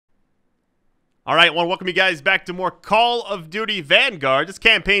All right, I want to welcome you guys back to more Call of Duty Vanguard. This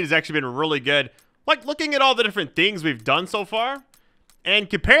campaign has actually been really good. Like, looking at all the different things we've done so far, and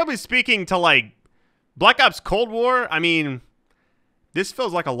comparably speaking to, like, Black Ops Cold War, I mean, this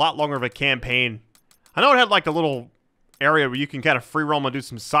feels like a lot longer of a campaign. I know it had, like, a little area where you can kind of free roam and do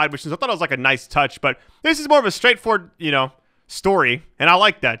some side missions. I thought it was, like, a nice touch, but this is more of a straightforward, you know, story, and I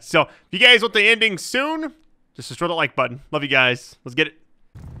like that. So, if you guys want the ending soon, just destroy the like button. Love you guys. Let's get it.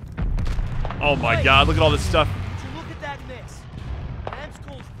 Oh my god, look at all this stuff. Would you look at that mess? Vance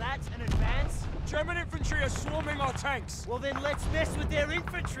calls that an advance? German infantry are swarming our tanks. Well then let's mess with their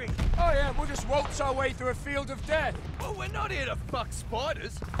infantry. Oh yeah, we'll just waltz our way through a field of death. Well, we're not here to fuck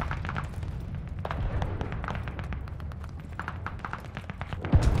spiders.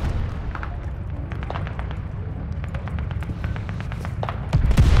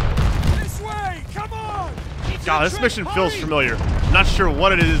 This way, come on! God, this mission feels familiar. I'm not sure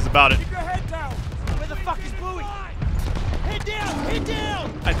what it is about it. Keep your head down. Where the fuck is Bluey? Head down! Head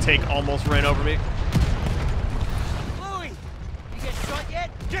down! That tank almost ran over me. Bluey! You get shot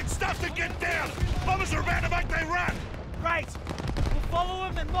yet? Get stuffed and get down! Bombers are about to make they run! Great! We'll follow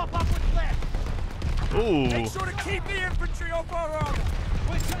him and mop up what's left. Ooh. Make sure to keep the infantry off our armor.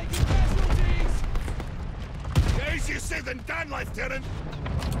 We're taking casualties! Easier said than done, Lieutenant.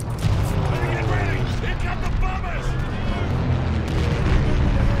 Better get ready! Here come the bombers!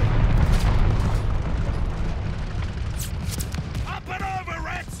 Up and over,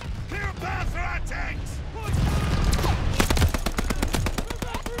 rats! Clear a path for our tanks!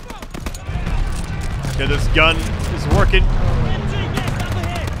 Okay, this gun is working.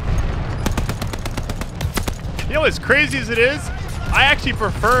 You know, as crazy as it is, I actually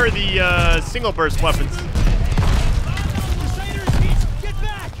prefer the single burst weapons.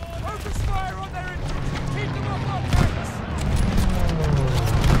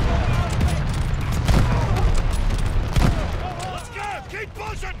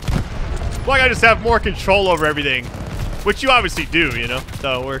 Like I just have more control over everything, which you obviously do, you know,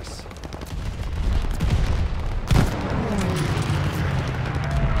 so it works.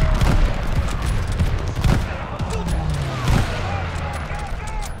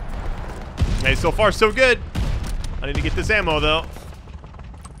 Hey, so far so good. I need to get this ammo though.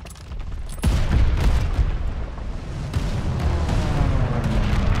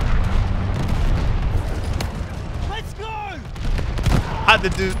 The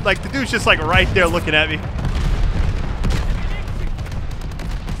dude, like the dude's just like right there looking at me.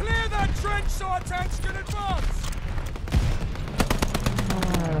 Clear that trench so our tanks can advance.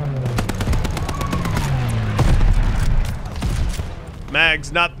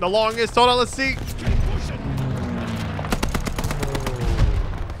 Mag's not the longest. Hold on, let's see.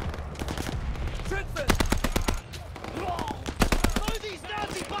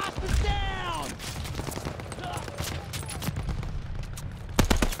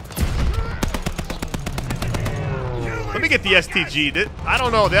 Let me get the STG. I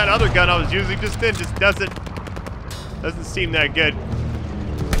don't know, that other gun I was using just then just doesn't seem that good.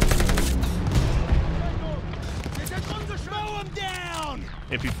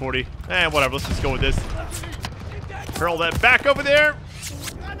 MP40. Eh, whatever. Let's just go with this. Hurl that back over there.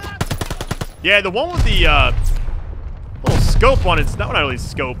 Yeah, the one with the little scope on it's not really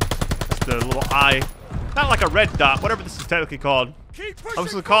scope. It's the little eye. Not like a red dot, whatever this is technically called. I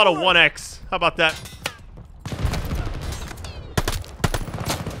was gonna call it a 1X. How about that?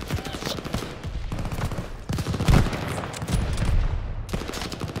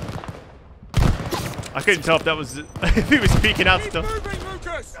 I couldn't tell if that was if he was speaking out still.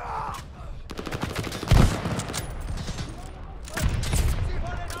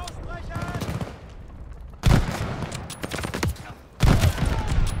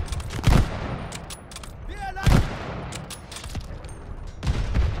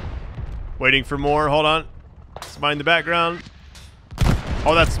 Waiting for more. Hold on. Somebody in the background.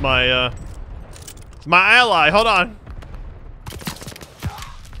 Oh, that's my it's my ally. Hold on.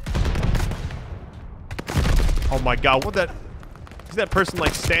 Oh my god, what that? Is that person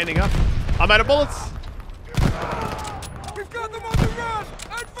like standing up? I'm out of bullets. We've got them on the run!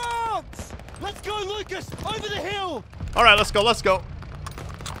 Advance! Let's go, Lucas! Over the hill! Alright, let's go, let's go.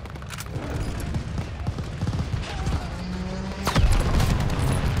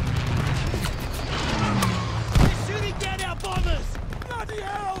 They're shooting down our bombers! Bloody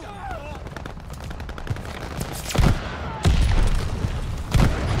hell!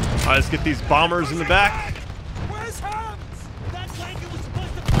 Alright, let's get these bombers in the back.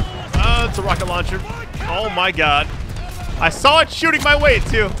 It's a rocket launcher. Oh my god. I saw it shooting my way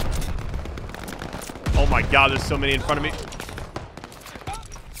too. Oh my god, there's so many in front of me.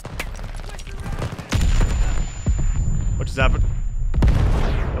 just happened?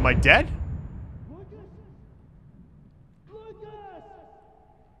 Am I dead?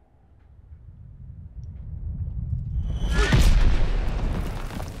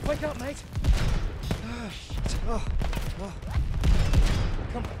 Wake up, mate. Oh.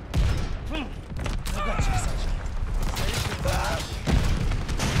 Come on. I got you, sunshine.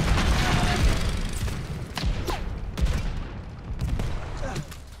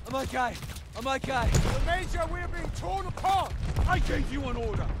 I'm okay. Major, we're being torn apart. I gave you an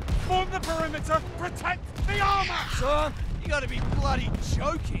order. Form the perimeter, protect the armor! Son, you gotta be bloody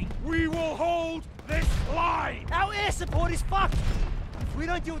joking. We will hold this line! Our air support is fucked. If we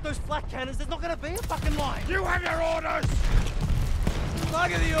don't deal with those flat cannons, there's not gonna be a fucking line. You have your orders!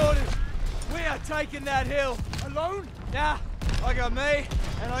 Look at the orders. We are taking that hill. Alone? Nah, I got me,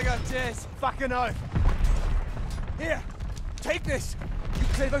 and I got Tess. Fucking oath. Here, take this. You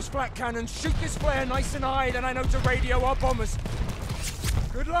clear those flat cannons, shoot this flare nice and high, then I know to radio our bombers.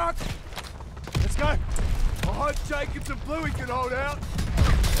 Good luck. Let's go. I hope Jacobs and Bluey can hold out.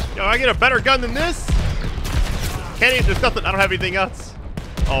 Yo, I get a better gun than this? Can't even, there's nothing, I don't have anything else.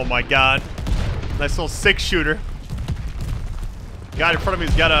 Oh my god. Nice little 6-shooter. Guy in front of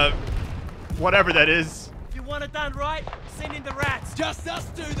me's got a, whatever that is. If you want it done right, send in the rats. Just us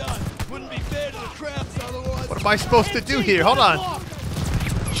two, though. Wouldn't be fair to the crowds otherwise. What am I supposed to do here? Hold on.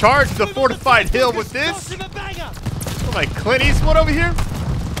 Charge the fortified hill with this? What am I, Clint Eastwood over here?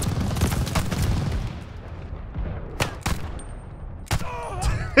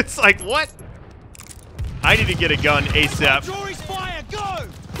 It's like, what? I need to get a gun ASAP. Jory's fire, go!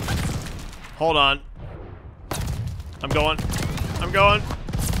 Hold on. I'm going.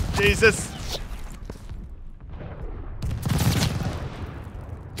 Jesus.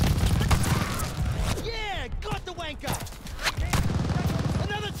 Yeah, got the wanker.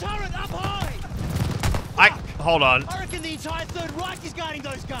 Another turret up high. Hold on. I reckon the entire Third Reich is guarding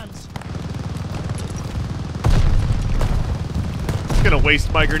those guns. Just gonna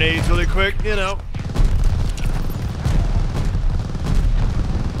waste my grenades really quick, you know.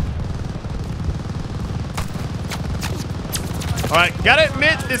 Alright, gotta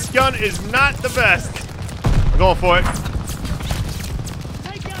admit, this gun is not the best. I'm going for it.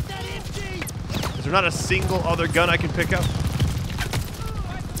 Take out that MG. Is there not a single other gun I can pick up?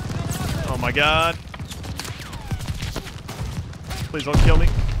 Oh my god. Please don't kill me.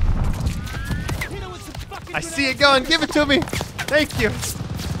 I see a gun, give it to me. Thank you.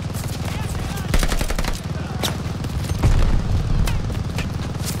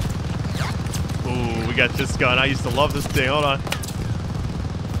 Ooh, we got this gun. I used to love this thing. Hold on.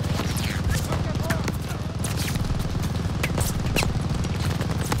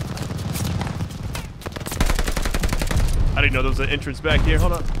 I didn't know there was an entrance back here.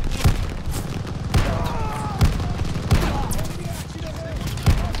 Hold on.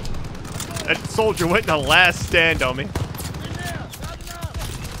 That soldier went the last stand on me.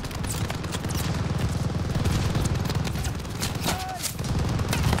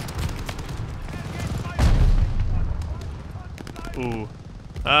 Ooh.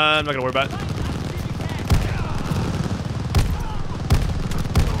 I'm not gonna worry about it.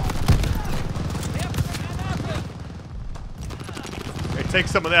 Here, take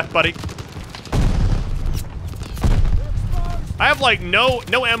some of that, buddy. I have like no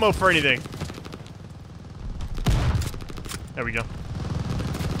ammo for anything. There we go.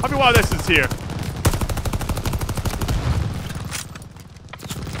 Tell me why this is here.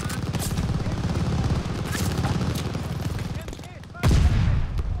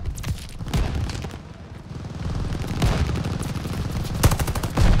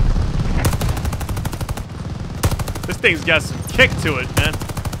 This thing's got some kick to it, man.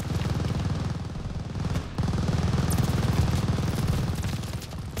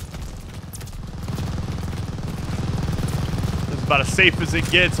 This is about as safe as it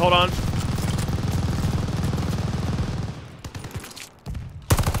gets. Hold on.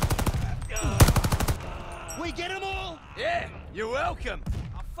 We get them all? Yeah, you're welcome.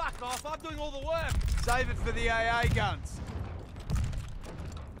 Oh, fuck off. I'm doing all the work. Save it for the AA guns.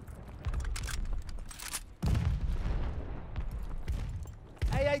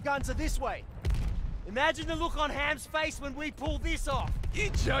 AA guns are this way. Imagine the look on Ham's face when we pull this off. You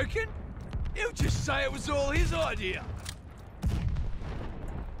joking? He'll just say it was all his idea.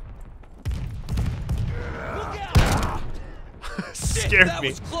 Look out! Scared that me.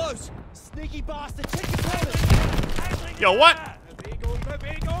 was close. Sneaky bastard, check your corners. Yo, what?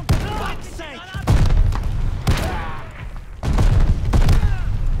 Fuck's sake!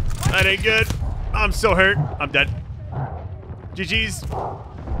 That ain't good. I'm so hurt. I'm dead. GG's.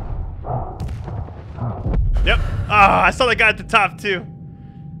 Yep. Ah, I saw the guy at the top too.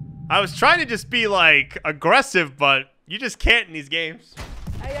 I was trying to just be like aggressive, but you just can't in these games.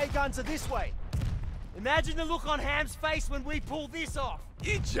 AA guns are this way. Imagine the look on Ham's face when we pull this off.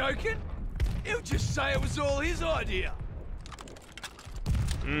 You joking? He'll just say it was all his idea.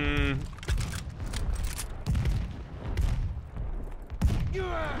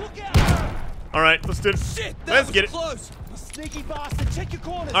 Look out! All right, let's do it. Shit, that Let's was get it. close. You sneaky bastard, check your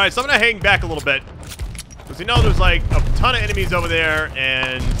corners. All right, so I'm gonna hang back a little bit because we know there's like a ton of enemies over there,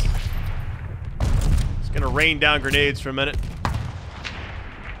 and it's gonna rain down grenades for a minute.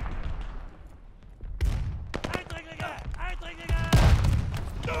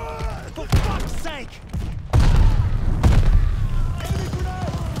 For fuck's sake!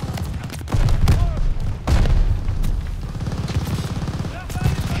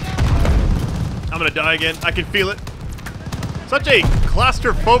 I'm gonna die again. I can feel it. Such a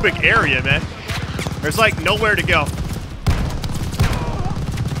claustrophobic area, man. There's like nowhere to go.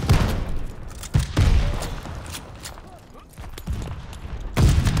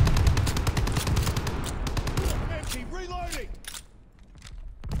 Empty, reloading.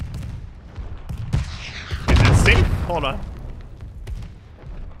 Is it safe? Hold on.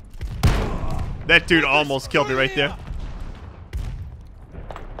 That dude almost killed me right there.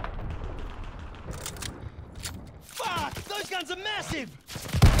 Fuck! Those guns are massive!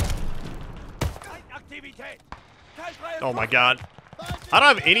 Oh my god. I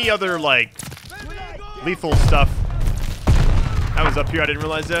don't have any other, like, lethal stuff. That was up here. I didn't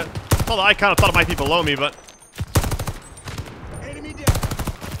realize that. Hold on, I kind of thought it might be below me, but... Enemy down.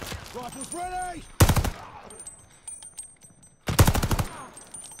 Rifles ready.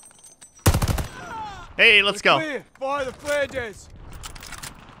 Hey, let's go. Clear. Fire the flare, Des.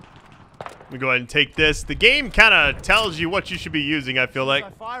 Let me go ahead and take this. The game kind of tells you what you should be using, I feel like.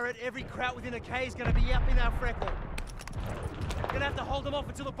 If I fire it, every kraut within a K is gonna be up in our freckle. Gonna have to hold them off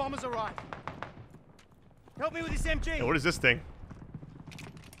until the bombers arrive. Help me with this MG. Hey, what is this thing?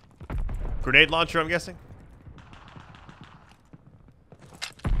 Grenade launcher, I'm guessing?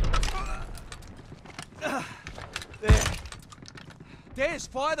 There. Des,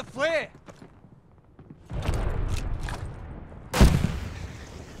 fire the flare.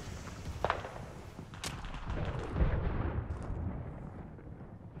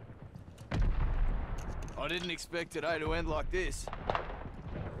 I didn't expect today to end like this.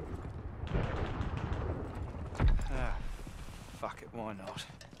 Ah, fuck it, why not?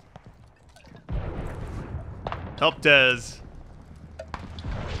 Help Des.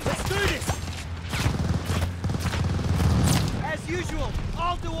 Let's do this! As usual,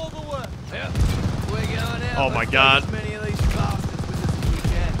 I'll do all the work. Yep, we're going out. Oh my Let's God. take as many of these bastards with us as we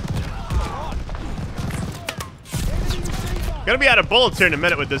can. Gonna be out of bullets here in a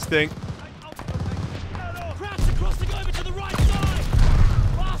minute with this thing. Krauts are crossing over to the right side!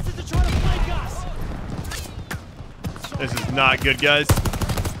 Bastards are trying to flank us! This is not good, guys.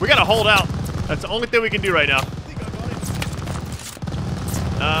 We gotta hold out. That's the only thing we can do right now.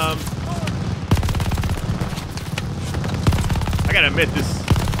 I gotta admit, this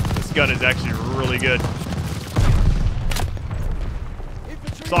gun is actually really good.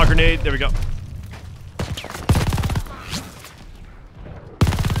 Saw a grenade. There we go.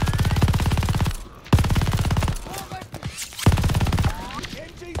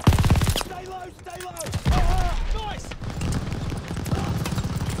 Stay low, stay low! Nice!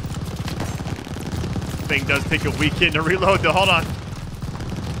 Thing does take a weekend to reload, though. Hold on.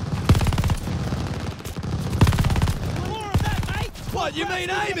 More of that, mate! What, you mean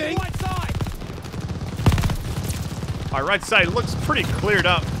aiming? Right side! Our right side looks pretty cleared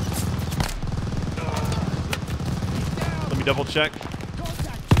up. Let me double check.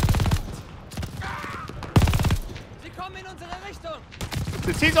 Sie kommen in unsere Richtung!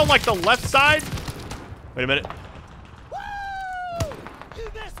 Is he on like the left side? Wait a minute. Woo! You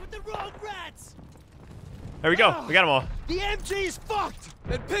messed with the wrong rats! There we go. We got them all. The MG is fucked!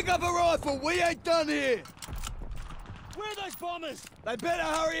 Then pick up a rifle, we ain't done here. Where are those bombers? They better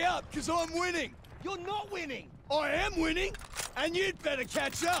hurry up, because I'm winning. You're not winning! I am winning, and you'd better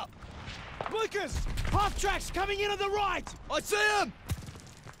catch up. Lucas! Half tracks coming in on the right! I see him!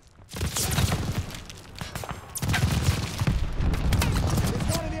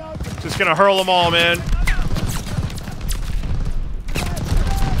 Just gonna hurl them all, man.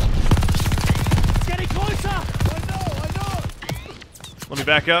 It's getting closer! I know! Let me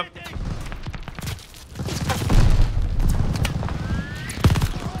back up.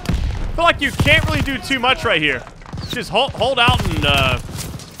 I feel like you can't really do too much right here. Just hold out and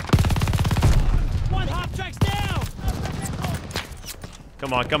One half track's down!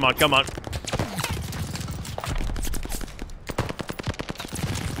 come on, come on, come on.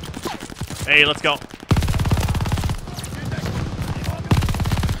 Hey, let's go.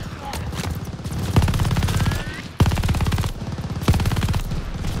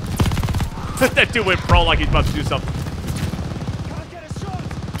 That dude went pro like he's about to do something.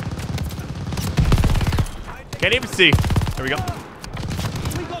 Can't even see. There we go.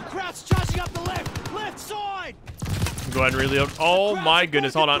 We got Krauts charging up the left side. Go ahead and reload. Oh my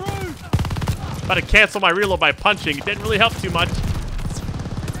goodness, hold on. About to cancel my reload by punching. It didn't really help too much.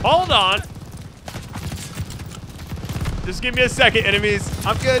 Hold on. Just give me a second, enemies.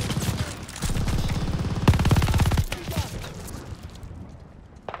 I'm good.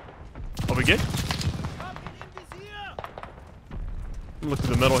 Are we good? Look to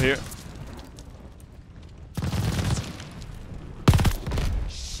the middle here.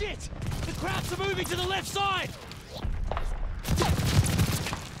 Shit! The Krauts are moving to the left side.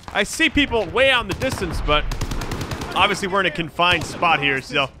 I see people way out in the distance, but obviously we're in a confined spot here,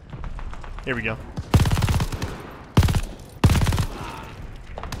 so here we go.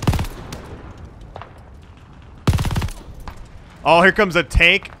 Oh, here comes a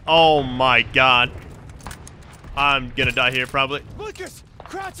tank. Oh my god. I'm gonna die here probably. Lucas!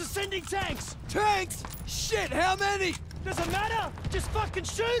 Krauts are sending tanks! Tanks? Shit, how many? Doesn't matter! Just fucking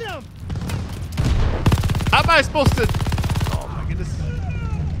shoot them! How am I supposed to... Oh my goodness.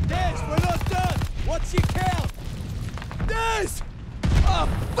 Des, we're not done. What's your count? Des! Oh,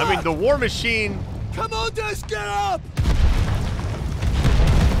 fuck. I mean, the war machine... Come on, Des, get up!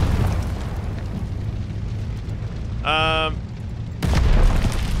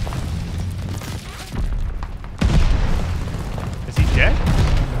 Is he dead?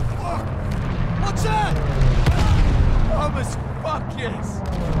 Fuck. What's that? Thomas, fuck yes.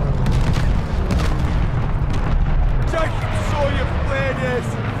 Jacob saw your flare, Des.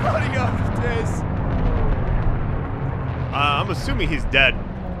 Running up, Des. I'm assuming he's dead.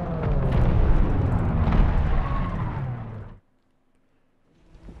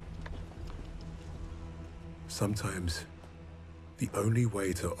 Sometimes, the only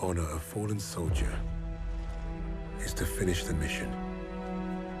way to honor a fallen soldier is to finish the mission.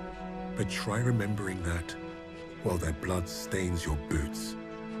 But try remembering that while their blood stains your boots.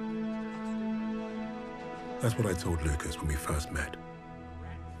 That's what I told Lucas when we first met.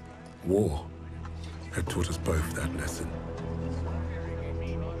 War had taught us both that lesson.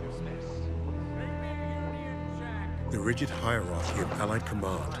 The rigid hierarchy of Allied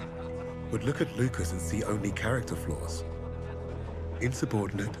command would look at Lucas and see only character flaws.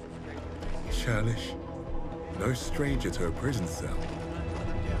 Insubordinate, churlish, no stranger to a prison cell.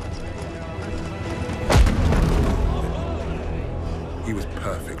 He was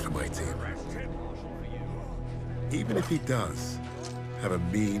perfect for my team. Even if he does have a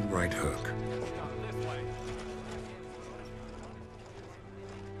mean right hook.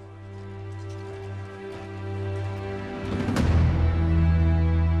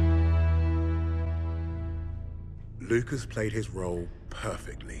 Lucas played his role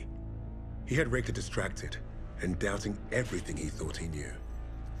perfectly. He had Richter distracted and doubting everything he thought he knew.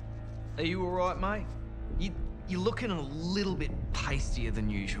 Are you all right, mate? You're looking a little bit pastier than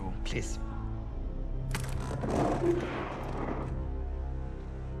usual. Please.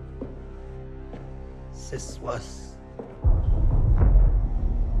 This was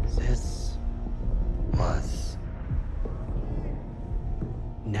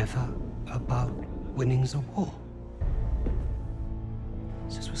never about winning the war.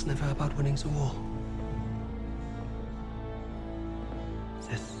 This was never about winning the war.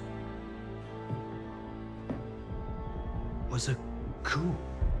 This was a coup.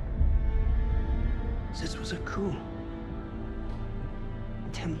 This was a coup.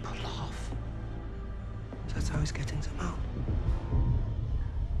 Tempelhof. That's how he's getting them out.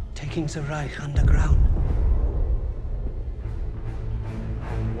 Taking the Reich underground.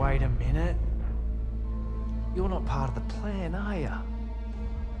 Wait a minute. You're not part of the plan, are you?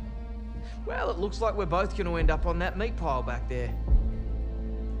 Well, it looks like we're both going to end up on that meat pile back there.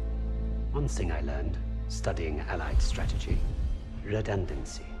 One thing I learned studying Allied strategy: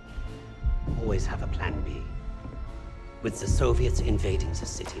 redundancy. Always have a plan B. With the Soviets invading the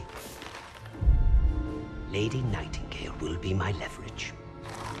city, Lady Nightingale will be my leverage.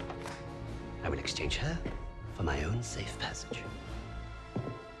 I will exchange her for my own safe passage.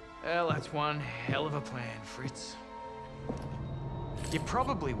 Well, that's one hell of a plan, Fritz. It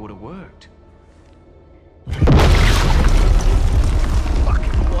probably would have worked.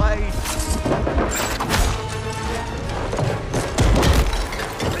 Fucking blade!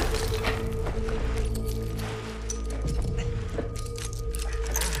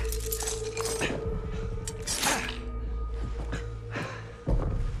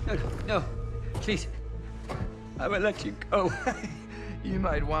 No, Please, I will let you go. You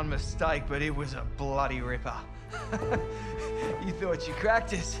made one mistake, but it was a bloody ripper. You thought you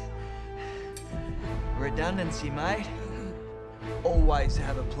cracked us. Redundancy, mate. Always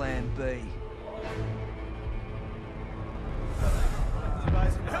have a plan B.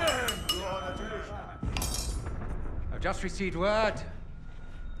 I've just received word.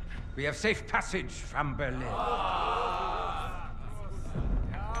 We have safe passage from Berlin.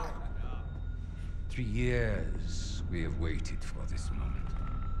 3 years we have waited for this moment.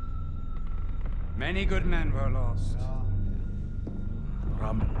 Many good men were lost.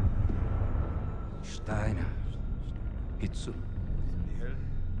 Rommel, Steiner, Hitzel.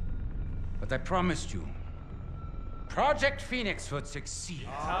 But I promised you, Project Phoenix would succeed.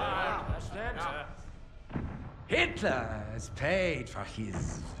 Hitler has paid for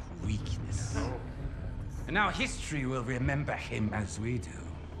his weakness. And now history will remember him as we do.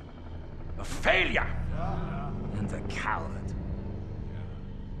 A failure and a coward.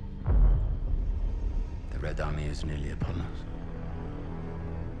 The Red Army is nearly upon us.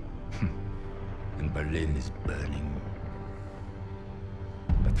 And Berlin is burning.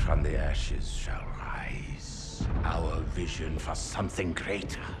 But from the ashes shall rise our vision for something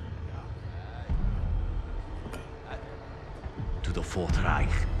greater. To the Fourth Reich.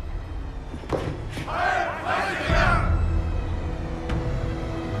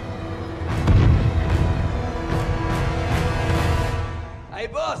 Hey,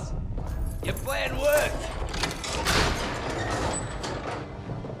 boss! Your plan worked!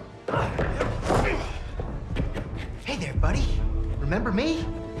 Hey there, buddy. Remember me?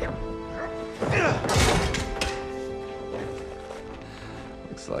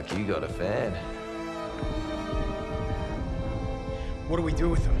 Looks like you got a fan. What do we do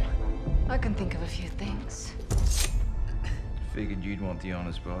with him? I can think of a few things. Figured you'd want the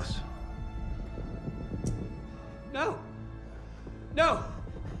honors, boss. No! No!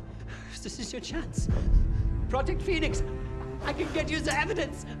 This is your chance. Project Phoenix! I can get you the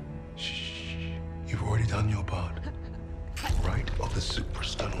evidence! Shh. You've already done your part. Right of the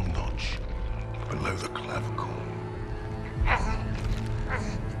suprasternal notch, below the clavicle.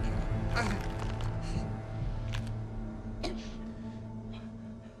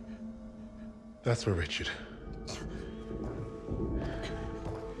 That's for Richard.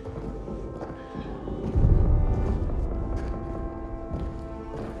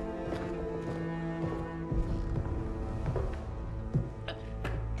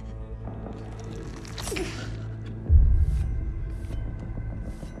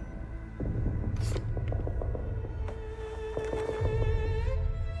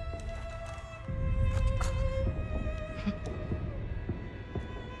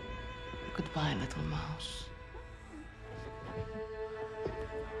 Goodbye, little mouse.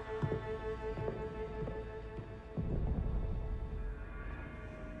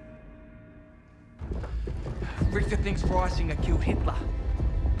 Richter thinks Reisinger killed Hitler.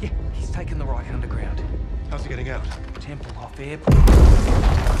 Yeah, he's taken the Reich underground. How's he getting out? Tempelhof Airport.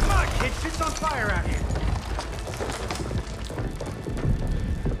 Come on, kid! Shit's on fire out here!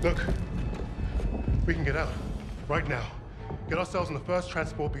 Look, we can get out. Right now. Get ourselves on the first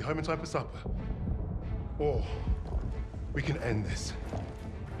transport, be home in time for supper. Or we can end this.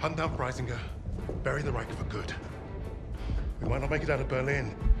 Hunt down Freisinger, bury the Reich for good. We might not make it out of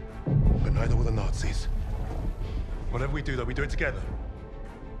Berlin, but neither will the Nazis. Whatever we do, though, we do it together.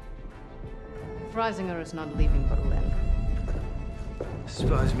 Freisinger is not leaving Berlin.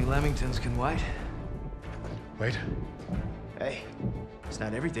 Suppose me Lamingtons can wait. Wait. Hey, it's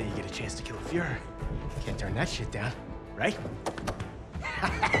not every day you get a chance to kill a Fuhrer. Can't turn that shit down, right?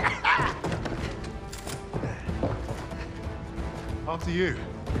 After you,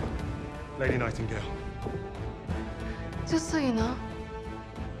 Lady Nightingale. Just so you know,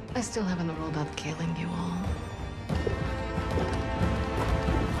 I still haven't ruled out killing you all.